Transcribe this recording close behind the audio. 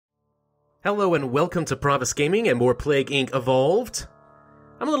Hello and welcome to Pravus Gaming and more Plague Inc. Evolved.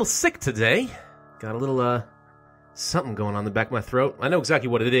 I'm a little sick today. Got a little, something going on in the back of my throat. I know exactly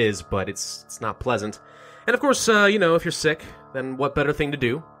what it is, but it's not pleasant. And of course, you know, if you're sick, then what better thing to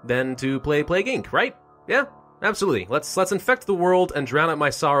do than to play Plague Inc., right? Yeah, absolutely. Let's infect the world and drown out my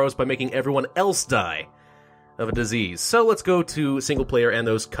sorrows by making everyone else die of a disease. So let's go to single player and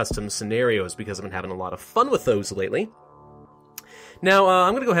those custom scenarios, because I've been having a lot of fun with those lately. Now,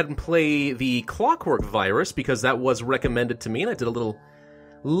 I'm going to go ahead and play the Clockwork virus, because that was recommended to me, and I did a little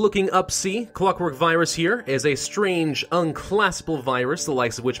looking up-see. Clockwork virus here is a strange, unclassable virus, the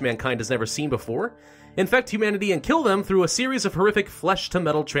likes of which mankind has never seen before. Infect humanity and kill them through a series of horrific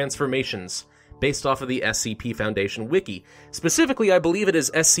flesh-to-metal transformations, based off of the SCP Foundation wiki. Specifically, I believe it is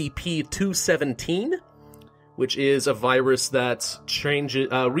SCP-217, which is a virus that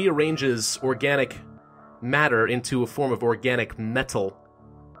rearranges organic matter into a form of organic metal.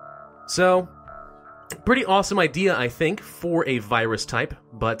 So, pretty awesome idea, I think, for a virus type,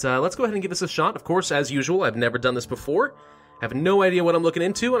 but let's go ahead and give this a shot. Of course, as usual, I've never done this before, have no idea what I'm looking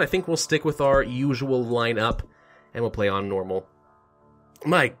into, and I think we'll stick with our usual lineup, and we'll play on normal.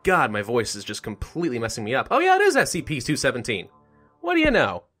 My god, my voice is just completely messing me up. Oh yeah, it is SCP-217. What do you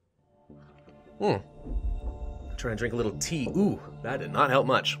know? Try and drink a little tea. Ooh, that did not help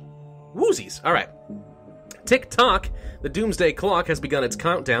much. Woozies. Alright. Tick-tock, the doomsday clock has begun its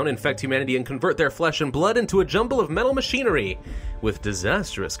countdown, infect humanity and convert their flesh and blood into a jumble of metal machinery, with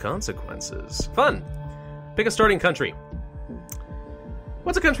disastrous consequences. Fun. Pick a starting country.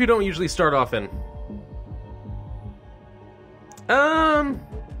 What's a country you don't usually start off in?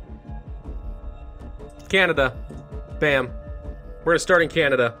 Canada. Bam. We're gonna start in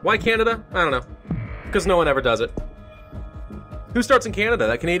Canada. Why Canada? I don't know. Because no one ever does it. Who starts in Canada?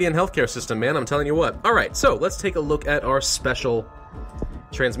 That Canadian healthcare system, man, I'm telling you what. Alright, so let's take a look at our special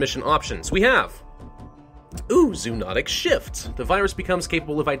transmission options. We have zoonotic shift. The virus becomes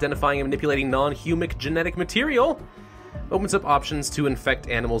capable of identifying and manipulating non-humic genetic material. Opens up options to infect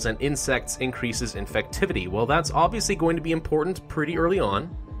animals and insects, increases infectivity. Well, that's obviously going to be important pretty early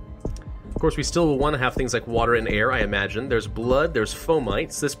on. Of course, we still will want to have things like water and air, I imagine. There's blood, there's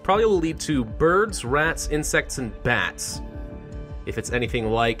fomites. This probably will lead to birds, rats, insects, and bats. If it's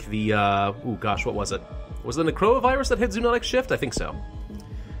anything like the, what was it? Was it the necrovirus that had zoonotic shift? I think so.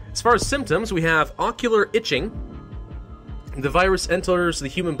 As far as symptoms, we have ocular itching. The virus enters the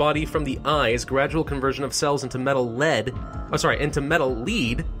human body from the eyes, gradual conversion of cells into metal lead, into metal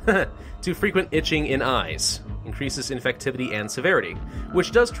lead, to frequent itching in eyes. Increases infectivity and severity,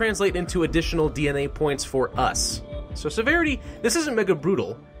 which does translate into additional DNA points for us. So severity, this isn't mega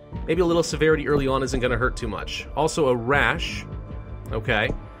brutal. Maybe a little severity early on isn't going to hurt too much. Also a rash, okay,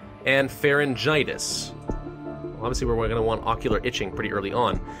 and pharyngitis. Well, obviously we're going to want ocular itching pretty early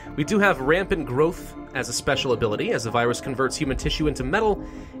on. We do have rampant growth as a special ability. As the virus converts human tissue into metal,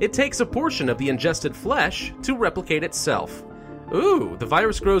 it takes a portion of the ingested flesh to replicate itself. Ooh, the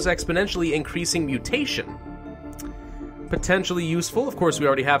virus grows exponentially, increasing mutation. Potentially useful. Of course, we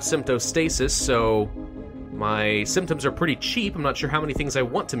already have symptostasis, so my symptoms are pretty cheap. I'm not sure how many things I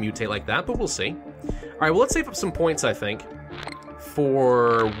want to mutate like that, but we'll see. Alright, well, let's save up some points, I think,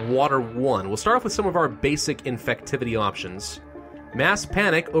 for Water 1. We'll start off with some of our basic infectivity options. Mass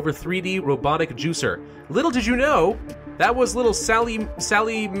panic over 3D robotic juicer. Little did you know, that was little Sally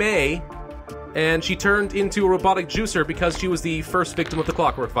Mae, and she turned into a robotic juicer because she was the first victim of the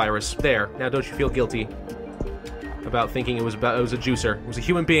Clockwork virus. There. Now don't you feel guilty about thinking it was a juicer. It was a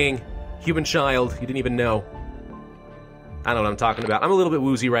human being, human child, you didn't even know. I don't know what I'm talking about. I'm a little bit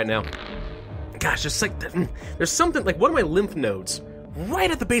woozy right now. Gosh, just like, there's something, like one of my lymph nodes, right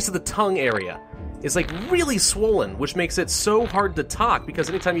at the base of the tongue area, is like really swollen, which makes it so hard to talk, because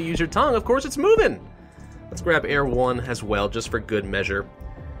anytime you use your tongue, of course it's moving. Let's grab Air 1 as well, just for good measure.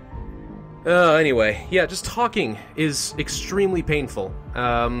 Anyway, yeah, just talking is extremely painful.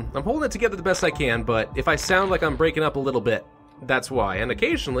 I'm holding it together the best I can, but if I sound like I'm breaking up a little bit, that's why. And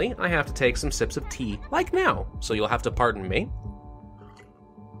occasionally, I have to take some sips of tea, like now, so you'll have to pardon me.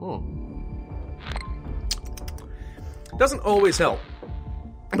 Doesn't always help,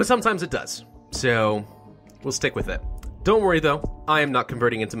 but sometimes it does, so we'll stick with it. Don't worry, though, I am not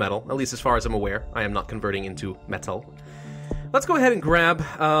converting into metal, at least as far as I'm aware. I am not converting into metal. Let's go ahead and grab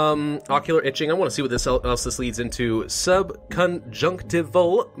ocular itching. I want to see what else this leads into.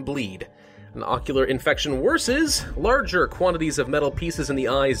 Subconjunctival bleed. An ocular infection worsens. Larger quantities of metal pieces in the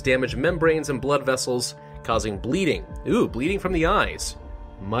eyes damage membranes and blood vessels, causing bleeding. Ooh, bleeding from the eyes.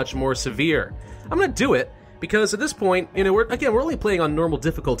 Much more severe. I'm going to do it, Because at this point, you know, we're only playing on normal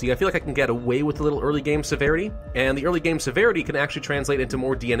difficulty. I feel like I can get away with a little early game severity, and the early game severity can actually translate into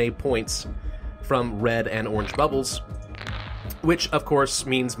more DNA points from red and orange bubbles, which, of course,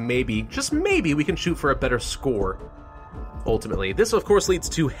 means maybe, just maybe, we can shoot for a better score, ultimately. This, of course, leads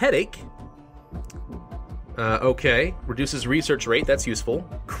to headache. Okay. Reduces research rate, that's useful.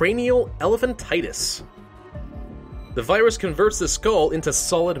 Cranial elephantitis. The virus converts the skull into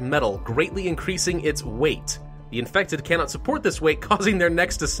solid metal, greatly increasing its weight. The infected cannot support this weight, causing their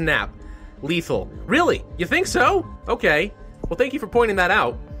necks to snap. Lethal. Really? You think so? Okay. Well, thank you for pointing that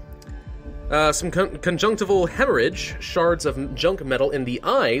out. Some conjunctival hemorrhage, shards of junk metal in the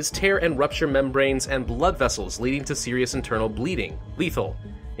eyes, tear and rupture membranes and blood vessels, leading to serious internal bleeding. Lethal.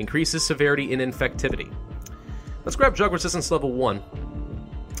 Increases severity in infectivity. Let's grab drug resistance level 1.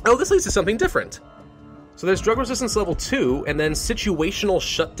 Oh, this leads to something different. So there's drug resistance level 2, and then situational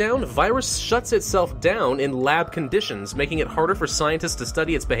shutdown. Virus shuts itself down in lab conditions, making it harder for scientists to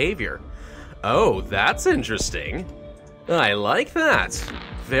study its behavior. Oh, that's interesting. I like that.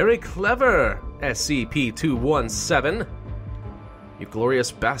 Very clever, SCP-217. You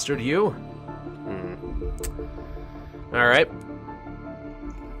glorious bastard, you. Alright.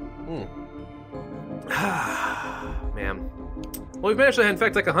 Man. Well, we've managed to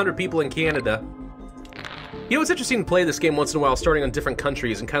infect like 100 people in Canada. You know, it's interesting to play this game once in a while, starting on different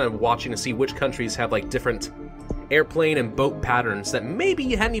countries and kind of watching to see which countries have, like, different airplane and boat patterns that maybe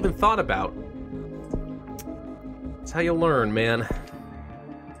you hadn't even thought about. That's how you learn, man.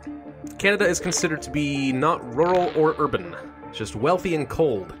 Canada is considered to be not rural or urban, just wealthy and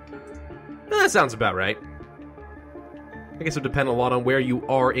cold. That sounds about right. I guess it would depend a lot on where you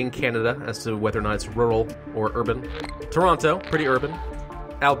are in Canada as to whether or not it's rural or urban. Toronto, pretty urban.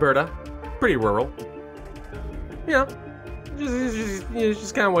 Alberta, pretty rural. Yeah, it's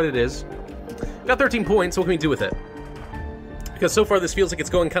just kind of what it is. Got 13 points, what can we do with it? Because so far this feels like it's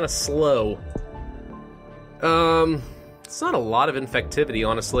going kind of slow. It's not a lot of infectivity,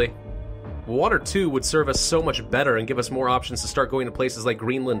 honestly. Water 2 would serve us so much better and give us more options to start going to places like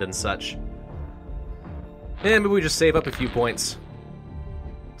Greenland and such. And maybe we just save up a few points.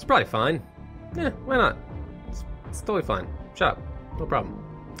 It's probably fine. Yeah, why not? It's totally fine. Shut up. No problem.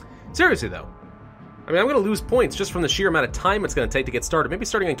 Seriously, though. I mean, I'm going to lose points just from the sheer amount of time it's going to take to get started. Maybe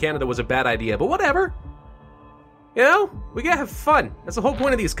starting in Canada was a bad idea, but whatever. You know, we gotta have fun. That's the whole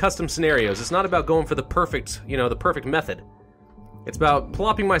point of these custom scenarios. It's not about going for the perfect, you know, the perfect method. It's about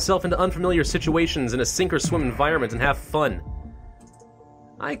plopping myself into unfamiliar situations in a sink-or-swim environment and have fun.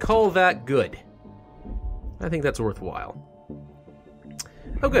 I call that good. I think that's worthwhile.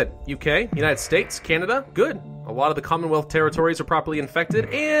 Oh, good. UK, United States, Canada, good. A lot of the Commonwealth territories are properly infected,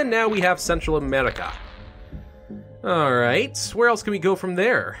 and now we have Central America. Alright, where else can we go from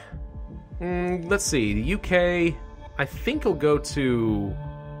there? Let's see, the UK, I think will go to...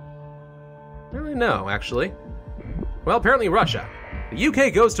 I don't really know, actually. Well, apparently Russia. The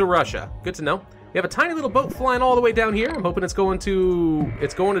UK goes to Russia. Good to know. We have a tiny little boat flying all the way down here. I'm hoping it's going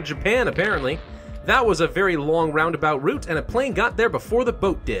to Japan, apparently. That was a very long roundabout route, and a plane got there before the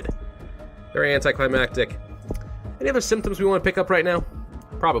boat did. Very anticlimactic. Any other symptoms we want to pick up right now?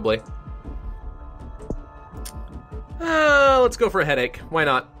 Probably. Let's go for a headache. Why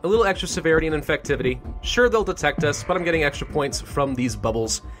not? A little extra severity and infectivity. Sure, they'll detect us, but I'm getting extra points from these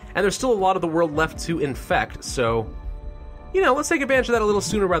bubbles. And there's still a lot of the world left to infect, so... You know, let's take advantage of that a little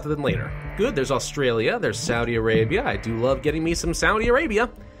sooner rather than later. Good, there's Australia, there's Saudi Arabia. I do love getting me some Saudi Arabia.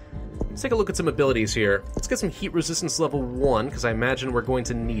 Let's take a look at some abilities here. Let's get some heat resistance level 1, because I imagine we're going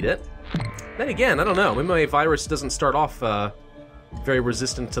to need it. Then again, I don't know. Maybe my virus doesn't start off very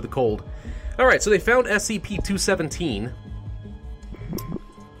resistant to the cold. Alright, so they found SCP-217.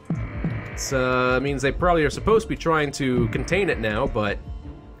 It means they probably are supposed to be trying to contain it now, but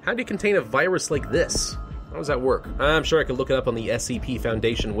how do you contain a virus like this? How does that work? I'm sure I could look it up on the SCP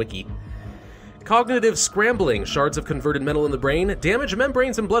Foundation wiki. Cognitive scrambling, shards of converted metal in the brain, damage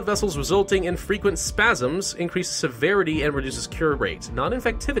membranes and blood vessels resulting in frequent spasms, increases severity and reduces cure rate. Not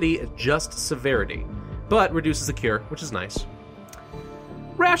infectivity, just severity. But reduces the cure, which is nice.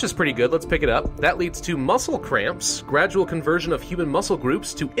 Rash is pretty good, let's pick it up. That leads to muscle cramps, gradual conversion of human muscle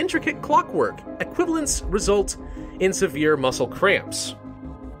groups to intricate clockwork. Equivalents result in severe muscle cramps.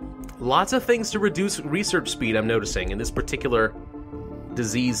 Lots of things to reduce research speed, I'm noticing, in this particular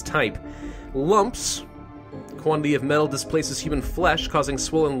disease type. Lumps. Quantity of metal displaces human flesh, causing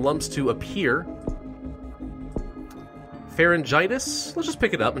swollen lumps to appear. Pharyngitis. Let's just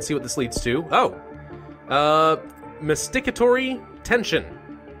pick it up and see what this leads to. Oh. Masticatory tension.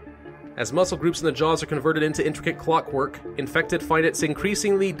 As muscle groups in the jaws are converted into intricate clockwork, infected find it's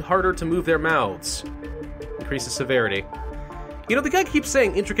increasingly harder to move their mouths. increases severity. You know, the guy keeps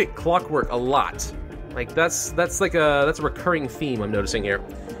saying intricate clockwork a lot. Like, that's a recurring theme I'm noticing here.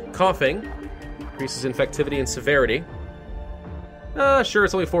 Coughing increases infectivity and severity. Sure,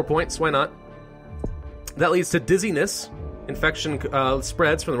 it's only 4 points. Why not? That leads to dizziness. Infection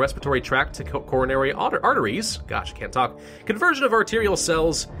spreads from the respiratory tract to coronary arteries. Gosh, I can't talk. Conversion of arterial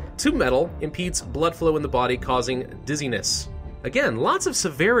cells to metal impedes blood flow in the body, causing dizziness. Again, lots of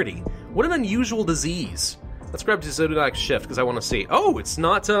severity. What an unusual disease. Let's grab the zodiac shift because I want to see. Oh, it's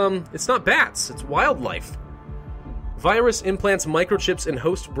not bats. It's wildlife. Virus implants microchips in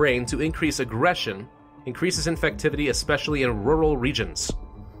host brain to increase aggression, increases infectivity, especially in rural regions.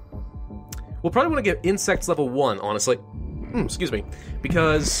 We'll probably want to get insects level 1, honestly. Excuse me.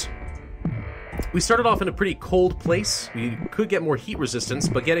 Because we started off in a pretty cold place. We could get more heat resistance,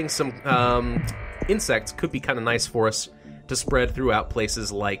 but getting some insects could be kind of nice for us to spread throughout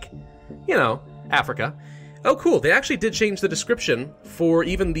places like, you know, Africa. Oh, cool. They actually did change the description for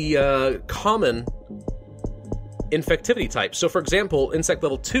even the common infectivity type. So, for example, insect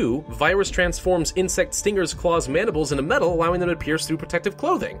level 2, virus transforms insect stingers, claws, mandibles into metal, allowing them to pierce through protective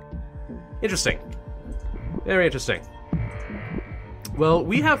clothing. Interesting. Very interesting. Well,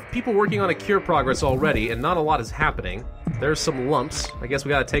 we have people working on a cure progress already, and not a lot is happening. There's some lumps. I guess we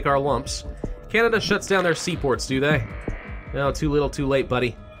gotta take our lumps. Canada shuts down their seaports, do they? No, too little, too late,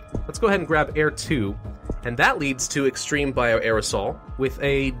 buddy. Let's go ahead and grab Air 2. And that leads to Extreme Bioaerosol with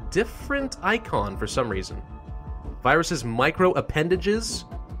a different icon for some reason. Viruses' micro-appendages?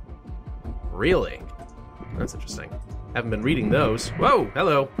 Really? That's interesting. Haven't been reading those. Whoa,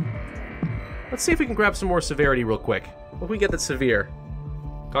 hello. Let's see if we can grab some more severity real quick. What can we get that's severe?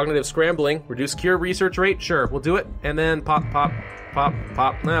 Cognitive scrambling. Reduce cure research rate? Sure, we'll do it. And then pop, pop, pop,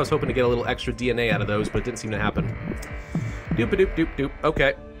 pop. I was hoping to get a little extra DNA out of those, but it didn't seem to happen. Doop-a-doop-doop-doop.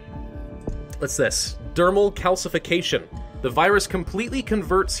 Okay. What's this? Dermal calcification. The virus completely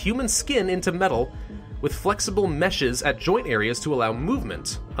converts human skin into metal with flexible meshes at joint areas to allow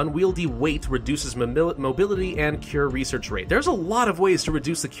movement. Unwieldy weight reduces mobility and cure research rate. There's a lot of ways to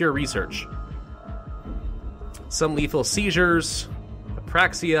reduce the cure research. Some lethal seizures,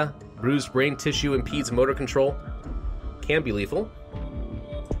 apraxia, bruised brain tissue impedes motor control. Can be lethal.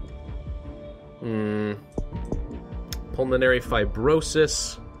 Pulmonary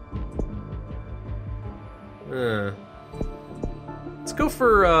fibrosis. Let's go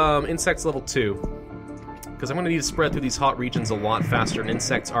for insects level 2. Because I'm going to need to spread through these hot regions a lot faster, and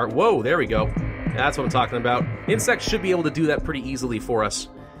insects are... Whoa, there we go. That's what I'm talking about. Insects should be able to do that pretty easily for us.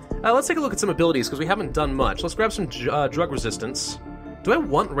 Let's take a look at some abilities, because we haven't done much. Let's grab some drug resistance. Do I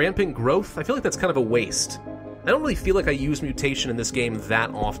want rampant growth? I feel like that's kind of a waste. I don't really feel like I use mutation in this game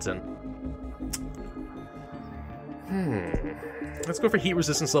that often. Let's go for heat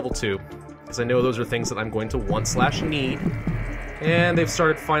resistance level 2, because I know those are things that I'm going to want/need. And they've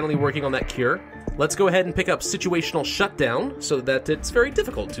started finally working on that cure. Let's go ahead and pick up situational shutdown, so that it's very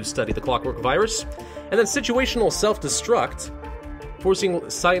difficult to study the Clockwork virus. And then situational self-destruct, forcing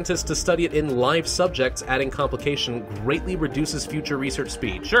scientists to study it in live subjects, adding complication, greatly reduces future research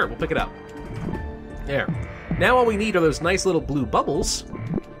speed. Sure, we'll pick it up. There. Now all we need are those nice little blue bubbles,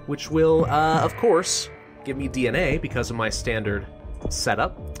 which will, of course, give me DNA because of my standard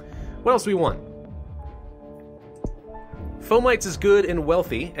setup. What else do we want? Fomites is good in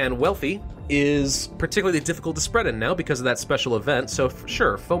Wealthy, and Wealthy is particularly difficult to spread in now because of that special event, so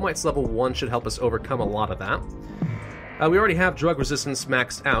sure, Fomites level 1 should help us overcome a lot of that. We already have drug resistance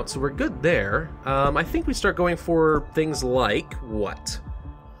maxed out, so we're good there. I think we start going for things like, what?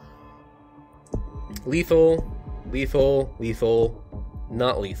 Lethal, lethal, lethal,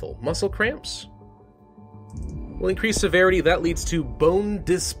 not lethal. Muscle cramps? Will increase severity, that leads to bone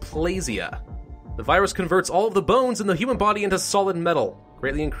dysplasia. The virus converts all of the bones in the human body into solid metal,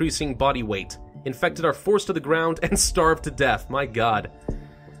 greatly increasing body weight. Infected are forced to the ground and starved to death. My god.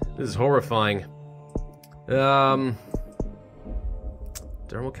 This is horrifying. Dermal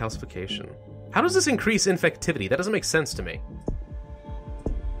calcification. How does this increase infectivity? That doesn't make sense to me.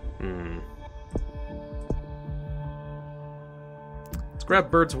 Let's grab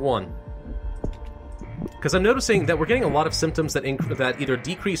birds 1. Because I'm noticing that we're getting a lot of symptoms that either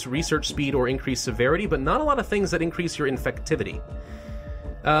decrease research speed or increase severity, but not a lot of things that increase your infectivity.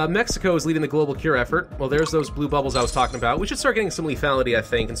 Mexico is leading the global cure effort. Well, there's those blue bubbles I was talking about. We should start getting some lethality, I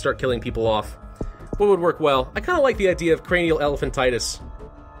think, and start killing people off. What would work well? I kind of like the idea of cranial elephantitis.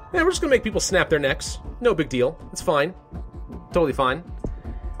 Yeah, we're just going to make people snap their necks. No big deal. It's fine. Totally fine.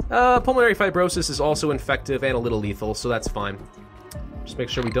 Pulmonary fibrosis is also infective and a little lethal, so that's fine. Just make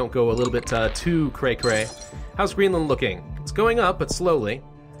sure we don't go a little bit too cray-cray. How's Greenland looking? It's going up, but slowly.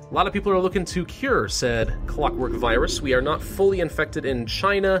 A lot of people are looking to cure said Clockwork virus. We are not fully infected in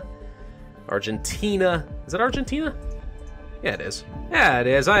China, Argentina. Is it Argentina? Yeah, it is. Yeah, it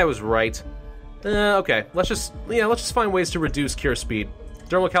is. I was right. Okay, let's just find ways to reduce cure speed.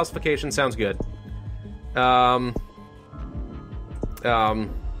 Dermal calcification sounds good.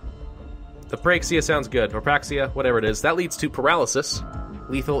 Apraxia sounds good. Apraxia, whatever it is. That leads to paralysis.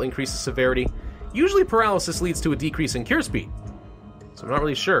 Lethal increases severity. Usually paralysis leads to a decrease in cure speed. So I'm not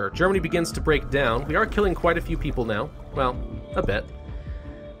really sure. Germany begins to break down. We are killing quite a few people now. Well, a bit.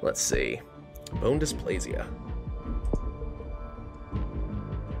 Let's see. Bone dysplasia.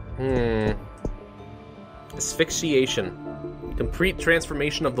 Asphyxiation. Complete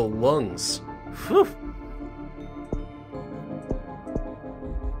transformation of the lungs. Whew.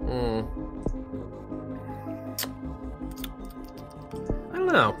 I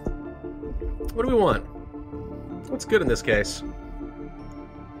don't know. What do we want? What's good in this case?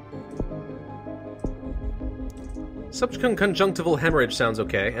 Subconjunctival hemorrhage sounds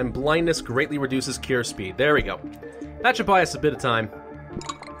okay, and blindness greatly reduces cure speed. There we go. That should buy us a bit of time.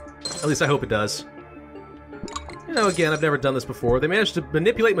 At least I hope it does. You know, again, I've never done this before. They managed to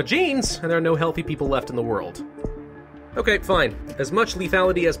manipulate my genes, and there are no healthy people left in the world. Okay, fine. As much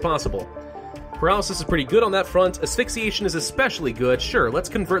lethality as possible. Paralysis is pretty good on that front. Asphyxiation is especially good. Sure, let's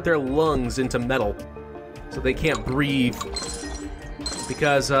convert their lungs into metal, so they can't breathe.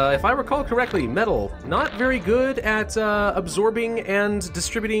 Because, if I recall correctly, metal, not very good at absorbing and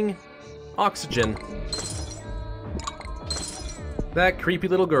distributing oxygen. That creepy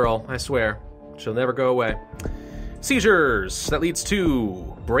little girl, I swear. She'll never go away. Seizures. That leads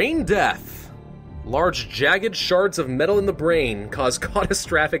to brain death. Large jagged shards of metal in the brain cause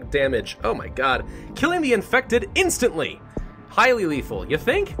catastrophic damage. Oh my god. Killing the infected instantly. Highly lethal. You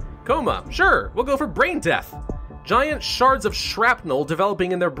think? Coma. Sure, we'll go for brain death. Giant shards of shrapnel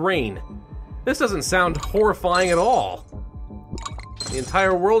developing in their brain. This doesn't sound horrifying at all. The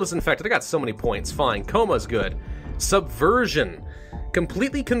entire world is infected. I got so many points. Fine. Coma's good. Subversion.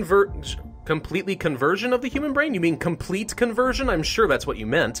 Completely conversion of the human brain? You mean complete conversion? I'm sure that's what you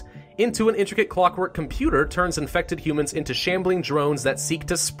meant. Into an intricate clockwork computer turns infected humans into shambling drones that seek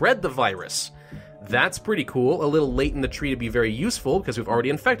to spread the virus. That's pretty cool. A little late in the tree to be very useful because we've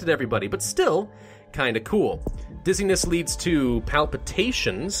already infected everybody, but still kinda cool. Dizziness leads to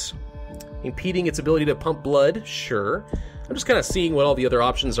palpitations, impeding its ability to pump blood. Sure. I'm just kind of seeing what all the other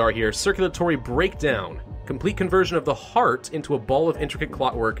options are here. Circulatory breakdown. Complete conversion of the heart into a ball of intricate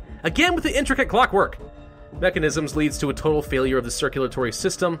clockwork. Again with the intricate clockwork! Mechanisms leads to a total failure of the circulatory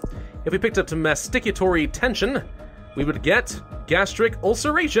system. If we picked up to masticatory tension, we would get gastric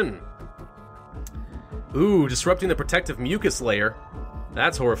ulceration. Ooh, disrupting the protective mucus layer.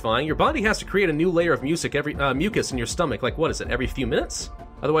 That's horrifying. Your body has to create a new layer of mucus in your stomach. Like, what is it, every few minutes?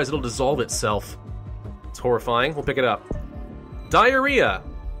 Otherwise it'll dissolve itself. It's horrifying. We'll pick it up. Diarrhea.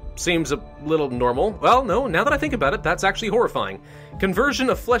 Seems a little normal. Well, no, now that I think about it, that's actually horrifying. Conversion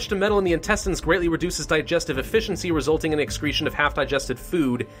of flesh to metal in the intestines greatly reduces digestive efficiency, resulting in excretion of half-digested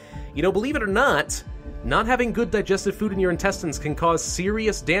food. You know, believe it or not having good digested food in your intestines can cause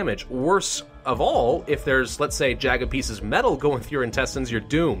serious damage. Worse of all, if there's, let's say, jagged pieces of metal going through your intestines, you're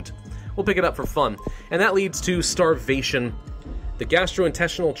doomed. We'll pick it up for fun. And that leads to starvation. The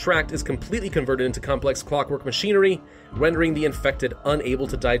gastrointestinal tract is completely converted into complex clockwork machinery, rendering the infected unable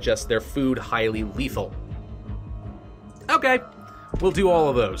to digest their food, highly lethal. Okay, we'll do all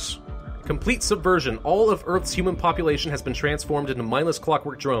of those. Complete subversion. All of Earth's human population has been transformed into mindless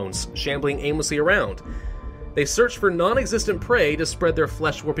clockwork drones, shambling aimlessly around. They search for non-existent prey to spread their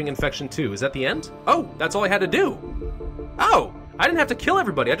flesh-warping infection too. Is that the end? Oh, that's all I had to do. Oh, I didn't have to kill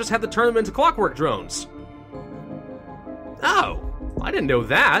everybody. I just had to turn them into clockwork drones. Oh, I didn't know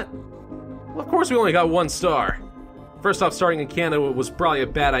that. Well, of course we only got 1 star. First off, starting in Canada was probably a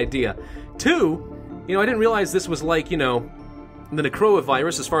bad idea. 2, I didn't realize this was like, the Necroa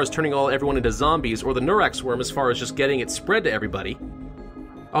virus as far as turning everyone into zombies, or the Neurax worm as far as just getting it spread to everybody.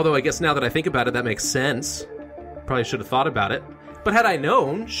 Although I guess now that I think about it, that makes sense. Probably should have thought about it. But had I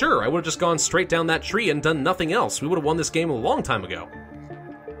known, sure, I would have just gone straight down that tree and done nothing else. We would have won this game a long time ago.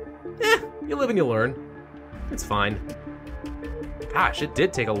 You live and you learn. It's fine. Gosh, it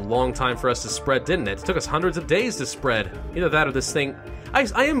did take a long time for us to spread, didn't it? It took us hundreds of days to spread. Either that or this thing...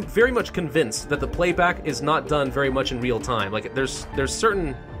 I am very much convinced that the playback is not done very much in real time. Like, there's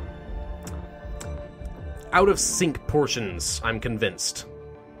certain... out-of-sync portions, I'm convinced.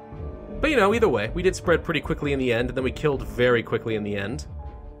 But, either way, we did spread pretty quickly in the end, and then we killed very quickly in the end.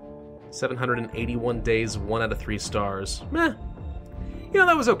 781 days, 1 out of 3 stars. Meh.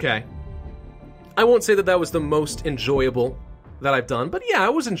 That was okay. I won't say that was the most enjoyable that I've done, but yeah,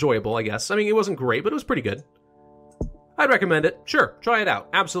 it was enjoyable, I guess. I mean, it wasn't great, but it was pretty good. I'd recommend it. Sure, try it out.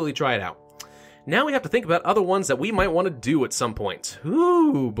 Absolutely try it out. Now we have to think about other ones that we might want to do at some point.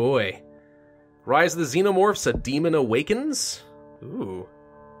 Ooh, boy. Rise of the Xenomorphs, A Demon Awakens? Ooh.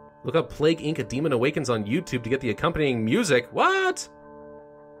 Look up Plague Inc. A Demon Awakens on YouTube to get the accompanying music. What?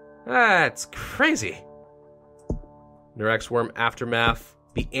 That's crazy. Neurax Worm Aftermath.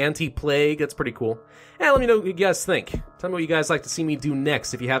 The Anti-Plague. That's pretty cool. And let me know what you guys think. Tell me what you guys like to see me do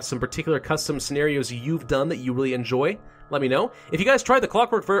next. If you have some particular custom scenarios you've done that you really enjoy, let me know. If you guys tried the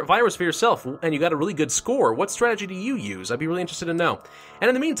Clockwork virus for yourself and you got a really good score, what strategy do you use? I'd be really interested to know. And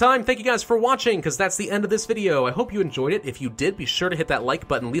in the meantime, thank you guys for watching, because that's the end of this video. I hope you enjoyed it. If you did, be sure to hit that like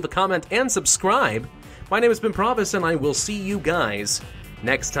button, leave a comment, and subscribe. My name has been Pravus, and I will see you guys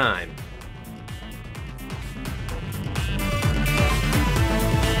next time.